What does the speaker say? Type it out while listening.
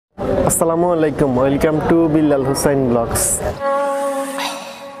আসসালামু আলাইকুম, welcome to Billal Hussain blogs.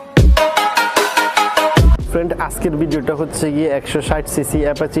 Friend, আজকের ভিডিওটা হচ্ছে গিয়ে 160 সিসি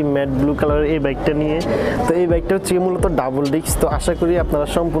অ্যাপাচি ম্যাট ব্লু কালারের এই বাইকটা নিয়ে। তো এই বাইকটা হচ্ছে মূলত ডাবল ডিস্ক। তো আশা করি আপনারা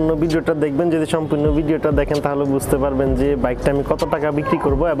সম্পূর্ণ ভিডিওটা দেখবেন। যদি সম্পূর্ণ ভিডিওটা দেখেন তাহলে বুঝতে পারবেন যে বাইকটা আমি কত টাকা বিক্রি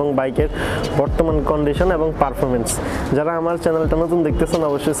করব এবং বাইকের বর্তমান কন্ডিশন এবং পারফরমেন্স। যারা আমার চ্যানেলটা নতুন দেখতেছেন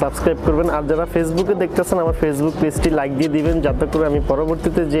অবশ্যই সাবস্ক্রাইব করবেন, আর যারা ফেসবুকে দেখতেছেন আমার ফেসবুক পেজটি লাইক দিয়ে দিবেন, যাতে করে আমি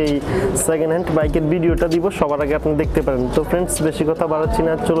পরবর্তীতে যেই সেকেন্ড হ্যান্ড বাইকের ভিডিওটা দিব সবার আগে আপনি দেখতে পারেন। তো ফ্রেন্ডস, বেশি কথা বাড়াচ্ছি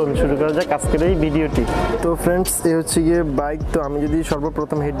না, চলুন শুরু করা যাক আজকের এই ভিডিওটি। তো ফ্রেন্ডস, এই হচ্ছে গিয়ে বাইক। তো আমি যদি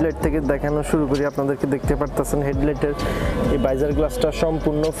সর্বপ্রথম হেডলাইট থেকে দেখানো শুরু করি, আপনাদেরকে দেখতে পারতেছেন হেডলাইটের এই বাইজার গ্লাসটা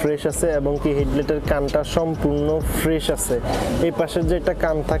সম্পূর্ণ ফ্রেশ আছে এবং কি হেডলাইটের কানটা সম্পূর্ণ ফ্রেশ আছে। এই পাশের যে একটা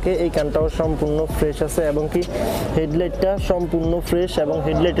কান থাকে এই কানটাও সম্পূর্ণ ফ্রেশ আছে এবং কি হেডলাইটটা সম্পূর্ণ ফ্রেশ এবং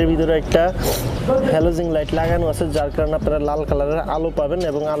হেডলাইটের ভিতরে একটা হ্যালোজিং লাইট লাগানো আছে, যার কারণে আপনারা লাল কালারের আলো পাবেন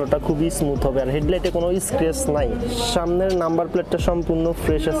এবং আলোটা খুবই স্মুথ হবে। আর হেডলাইটে কোনো স্ক্র্যাচ নাই। সামনের নাম্বার প্লেটটা সম্পূর্ণ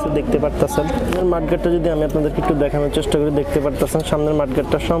ফ্রেশ আছে, দেখতে পারতেছেন। মাঠগাটটা যদি আমি আপনাদেরকে একটু দেখানোর চেষ্টা করি, দেখতে পারতেছেন সামনের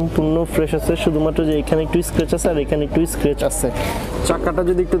মাঠগাটটা সম্পূর্ণ ফ্রেশ আছে, শুধুমাত্র যে এখানে একটু স্ক্র্যাচ আছে আর এখানে একটু স্ক্র্যাচ আছে। চাকাটা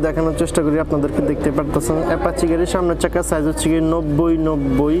যদি একটু দেখানোর চেষ্টা করি আপনাদেরকে দেখতে পারতেছেন অ্যাপাচি গাড়ির সামনের চাকার সাইজ হচ্ছে গিয়ে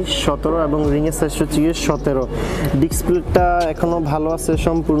 90-90-17 এবং রিংয়ের সাইজ হচ্ছে গিয়ে 17। ডিসপ্লেটা এখনো ভালো আছে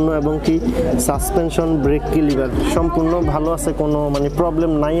সম্পূর্ণ এবং কি সাসপেনশন ব্রেক লিভার সম্পূর্ণ ভালো আছে, কোনো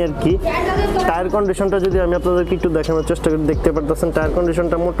প্রবলেম নাই আর কি। টায়ার কন্ডিশনটা যদি আমি আপনাদেরকে একটু দেখানোর চেষ্টা করি, দেখতে পারতেছেন টায়ার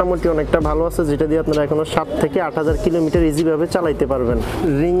কন্ডিশনটা মোটামুটি অনেকটা ভালো আছে, যেটা দিয়ে আপনারা এখনো 7 থেকে 8,000 কিলোমিটার ইজিভাবে চালাইতে পারবেন।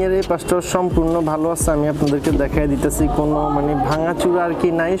 রিংয়ের এই পাশটাও সম্পূর্ণ ভালো আছে, আমি আপনাদেরকে দেখাই দিতেছি, কোনো ভাঙাচুরা আর কি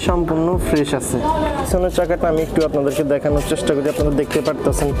নাই, সম্পূর্ণ ফ্রেশ আছে। পিছনের চাকাটা আমি একটু আপনাদেরকে দেখানোর চেষ্টা করি, আপনারা দেখতে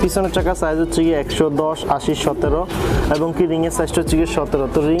পারতেছেন পিছনের চাকা সাইজ হচ্ছে গিয়ে 110-80-17 এবং কি রিংয়ের সাইজটা হচ্ছে গিয়ে 17।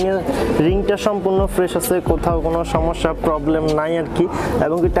 তো রিংটা সম্পূর্ণ ফ্রেশ আছে, কোথাও কোনো সমস্যা প্রবলেম নাই আর কি।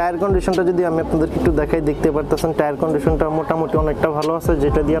 এবং কি টায়ার কন্ডিশনটা যদি আমি আপনাদেরকে একটু দেখাই, দেখতে পারতেছেন টায়ার কন্ডিশনটা মোটামুটি অনেকটা ভালো আছে,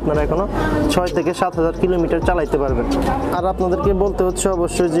 যেটা দিয়ে আপনারা এখনো 6 থেকে 7,000 কিলোমিটার চালাইতে পারবেন। আর আপনাদেরকে বলতে হচ্ছে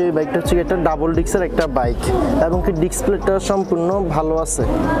অবশ্যই যে বাইকটা হচ্ছে একটা ডাবল ডিস্কের একটা বাইক এবং কি ডিসপ্লেটা সম্পূর্ণ ভালো আছে।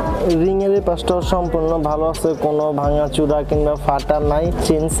 রিংয়ের এই পাশটাও সম্পূর্ণ ভালো আছে, কোনো ভাঙাচুরা কিংবা ফাটা নাই।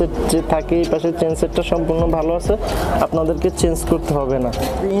 চেন সেট যে থাকে এই পাশে চেন সেটটা সম্পূর্ণ ভালো আছে, আপনাদেরকে চেঞ্জ করতে হবে না।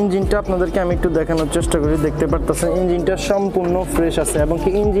 ইঞ্জিনটা আপনাদেরকে আমি একটু দেখানোর চেষ্টা করি, দেখতে পারতেছেন ইঞ্জিনটা সম্পূর্ণ ফ্রেশ আছে এবং কি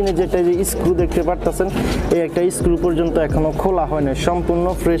ইঞ্জিনে যেটা যে স্ক্রু দেখতে পারতেছেন এই একটা স্ক্রু পর্যন্ত এখনো খোলা হয় না, সম্পূর্ণ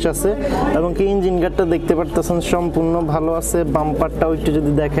ফ্রেশ আছে এবং কি ইঞ্জিন গার্ডটা দেখতে পারতেছেন সম্পূর্ণ ভালো আছে। বাম্পারটাও একটু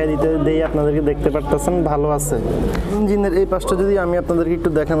যদি দেখাই দিতে দেই আপনাদেরকে, দেখতে পারতেছেন ভালো আছে। ইঞ্জিনের এই পাশটা যদি আমি আপনাদেরকে একটু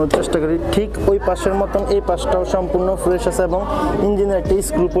দেখানোর চেষ্টা করি, ঠিক ওই পাশের মতন এই পাশটাও সম্পূর্ণ ফ্রেশ আছে এবং ইঞ্জিনের একটা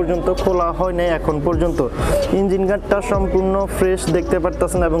স্ক্রু পর্যন্ত খোলা হয় নাই এখন পর্যন্ত। ইঞ্জিন গার্ডটা সম্পূর্ণ ফ্রেশ দেখতে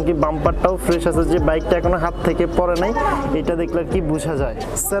পারতেছেন এবং কি বাম্পারটাও ফ্রেশ আছে, যে বাইকটা এখনো হাত থেকে পড়ে নাই, এটা দেখলে কি বোঝা যায়।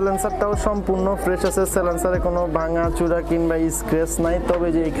 সাইলেন্সারটাও সম্পূর্ণ ফ্রেশ আছে, সাইলেন্সারে কোনো ভাঙা চূড়া কিংবা স্ক্র্যাচ নাই। তবে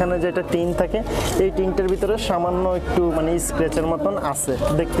যে এখানে যেটা টিন থাকে এই টিনটার ভিতরে সামান্য একটু স্ক্র্যাচের মতন আছে,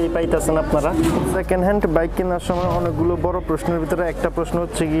 দেখতেই পাইতেছেন আপনারা। সেকেন্ড হ্যান্ড বাইক কেনার সময় অনেকগুলো বড় প্রশ্নের ভিতরে একটা প্রশ্ন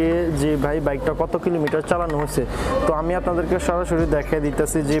হচ্ছে গিয়ে যে ভাই বাইকটা কত কিলোমিটার চালানো হয়েছে। তো আমি আপনাদেরকে সরাসরি দেখাই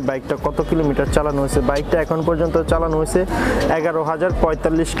দিতেছি যে বাইকটা কত কিলোমিটার চালানো হয়েছে। বাইকটা এখন পর্যন্ত চালানো হয়েছে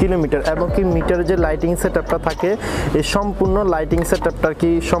 11,045 কিলোমিটার এবং কি মিটারে যে লাইটিং সেটআপটা থাকে এই সম্পূর্ণ লাইটিং সেটআপটা কি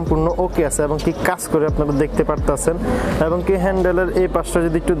সম্পূর্ণ ওকে আছে এবং কি কাজ করে আপনারা দেখতে পারতেছেন। এবং কি হ্যান্ডেলের এই পাশটা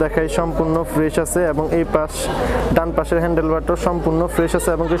যদি একটু দেখাই সম্পূর্ণ ফ্রেশ আছে এবং এই পাশ ডান পাশের হ্যান্ডেল বারটাও সম্পূর্ণ ফ্রেশ আছে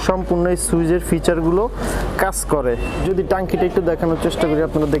এবং কি সম্পূর্ণ এই সুইচের ফিচারগুলো কাজ করে। যদি টাঙ্কিটা একটু দেখানোর চেষ্টা করি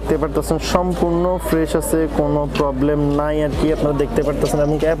আপনারা দেখতে পারতেছেন সম্পূর্ণ ফ্রেশ আছে, কোনো প্রবলেম নাই আর কি, আপনারা দেখতে পারতেছেন।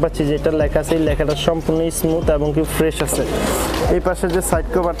 এবং কি অ্যাপাচি যেটা লেখা আছে এই লেখাটা সম্পূর্ণ স্মুথ এবং কি ফ্রেশ আছে। এই পাশে যে সাইড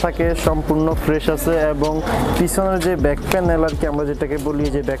কভার থাকে সম্পূর্ণ ফ্রেশ আছে এবং পিছনের যে ব্যাক প্যানেল আর কি আমরা যেটাকে বলি,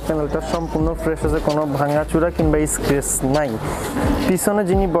 যে ব্যাক প্যানেলটা সম্পূর্ণ ফ্রেশ আছে, কোনো ভাঙাচুরা কিংবা স্ক্র্যাচ নাই। পিছনে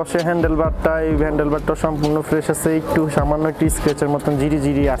যিনি বসে হ্যান্ডেলবারটা এই হ্যান্ডেলবারটা সম্পূর্ণ ফ্রেশ আছে, একটু সামান্য একটু স্ক্র্যাচের মতন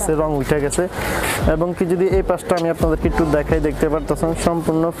জিরি আছে, রং উঠে গেছে। এবং কি যদি এই পাশটা আমি আপনাদেরকে একটু দেখাই, দেখতে পারতেছেন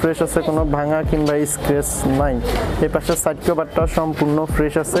সম্পূর্ণ ফ্রেশ আছে, কোনো ভাঙা কিংবা স্ক্র্যাচ নাই। এই পাশের সাইড কভারটা সম্পূর্ণ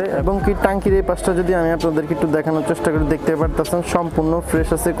ফ্রেশ আছে এবং কি টাঙ্কির এই পাশটা যদি আমি আপনাদেরকে একটু দেখানোর চেষ্টা করি, দেখতে পারতেছেন সম্পূর্ণ ফ্রেশ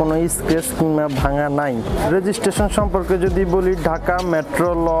আছে, কোনো স্ক্র্যাচ কিংবা ভাঙা নাই। রেজিস্ট্রেশন সম্পর্কে যদি বলি, ঢাকা মেট্রো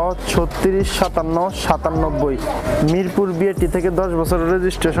ল 365797, মিরপুর বিএটি থেকে 10 বছর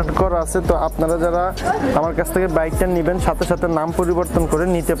রেজিস্ট্রেশন করা আছে। তো আপনারা আপনারা যারা আমার কাছ থেকে বাইকটা নেবেন সাথে সাথে নাম পরিবর্তন করে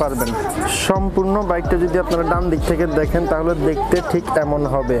নিতে পারবেন। সম্পূর্ণ বাইকটা যদি আপনারা ডান দিক থেকে দেখেন তাহলে দেখতে ঠিক এমন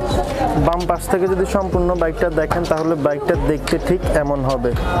হবে। বাম পাশ থেকে যদি সম্পূর্ণ বাইকটা দেখেন তাহলে বাইকটা দেখতে ঠিক এমন হবে।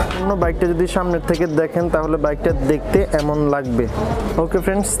 সম্পূর্ণ বাইকটা যদি সামনের থেকে দেখেন তাহলে বাইকটা দেখতে এমন লাগবে। ওকে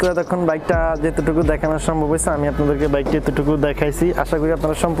ফ্রেন্ডস, তখন বাইকটা যেতটুকু দেখানো সম্ভব হয়েছে আমি আপনাদেরকে বাইকটা এতটুকু দেখাইছি। আশা করি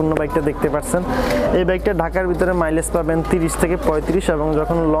আপনারা সম্পূর্ণ বাইকটা দেখতে পাচ্ছেন। এই বাইকটা ঢাকার ভিতরে মাইলেজ পাবেন 30 থেকে 35 এবং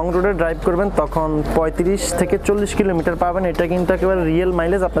যখন লং রোডে ড্রাইভ করবেন তখন 35 থেকে 40 কিলোমিটার পাবেন। এটা কিন্তু একেবারে রিয়েল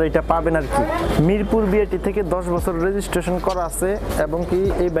মাইলেজ আপনারা এটা পাবেন আর কি। মিরপুর বিআরটি থেকে 10 বছর রেজিস্ট্রেশন করা আছে এবং কি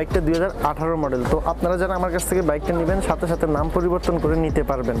এই বাইকটা 2018 মডেল। তো আপনারা যারা আমার কাছ থেকে বাইকটা নেবেন সাথে সাথে নাম পরিবর্তন করে নিতে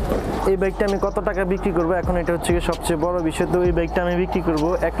পারবেন। এই বাইকটা আমি কত টাকা বিক্রি করব এখন এটা হচ্ছে সবচেয়ে বড় বিষয়। তো এই বাইকটা আমি বিক্রি করব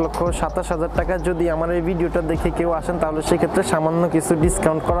 1,27,000 টাকা। যদি আমার এই ভিডিওটা দেখে কেউ আসেন তাহলে সেক্ষেত্রে সামান্য কিছু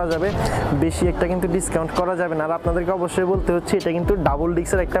ডিসকাউন্ট করা যাবে, বেশি একটা কিন্তু ডিসকাউন্ট করা যাবে না। আর আপনাদেরকে অবশ্যই বলতে হচ্ছে এটা কিন্তু ডাবল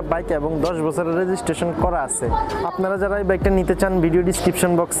ডিস্কের একটা বাইক এবং 10 বছরের রেজিস্ট্রেশন করা আছে। আপনারা যারা এই বাইকটা নিতে চান ভিডিও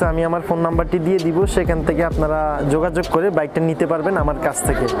ডিসক্রিপশন বক্সে আমি আমার ফোন নাম্বারটি দিয়ে দিব, সেখান থেকে আপনারা যোগাযোগ করে বাইকটা নিতে পারবেন আমার কাছ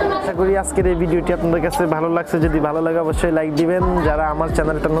থেকে। আশা করি আজকের এই ভিডিওটি আপনাদের কাছে ভালো লাগছে। যদি ভালো লাগে অবশ্যই লাইক দিবেন, যারা আমার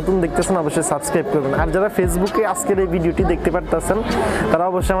চ্যানেলটা নতুন দেখতেছেন অবশ্যই সাবস্ক্রাইব করবেন। আর যারা ফেসবুকে আজকের এই ভিডিওটি দেখতে পারতেছেন তারা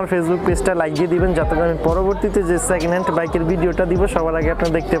অবশ্যই আমার ফেসবুক পেজটা লাইক দিয়ে দিবেন, যাতে আমি পরবর্তীতে যে সেকেন্ড হ্যান্ড বাইকের ভিডিওটা দিব সবার আগে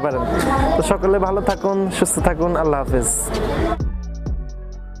আপনারা দেখতে পারেন। তো সকলে ভালো থাকুন, সুস্থ থাকুন, আল্লাহ হাফেজ।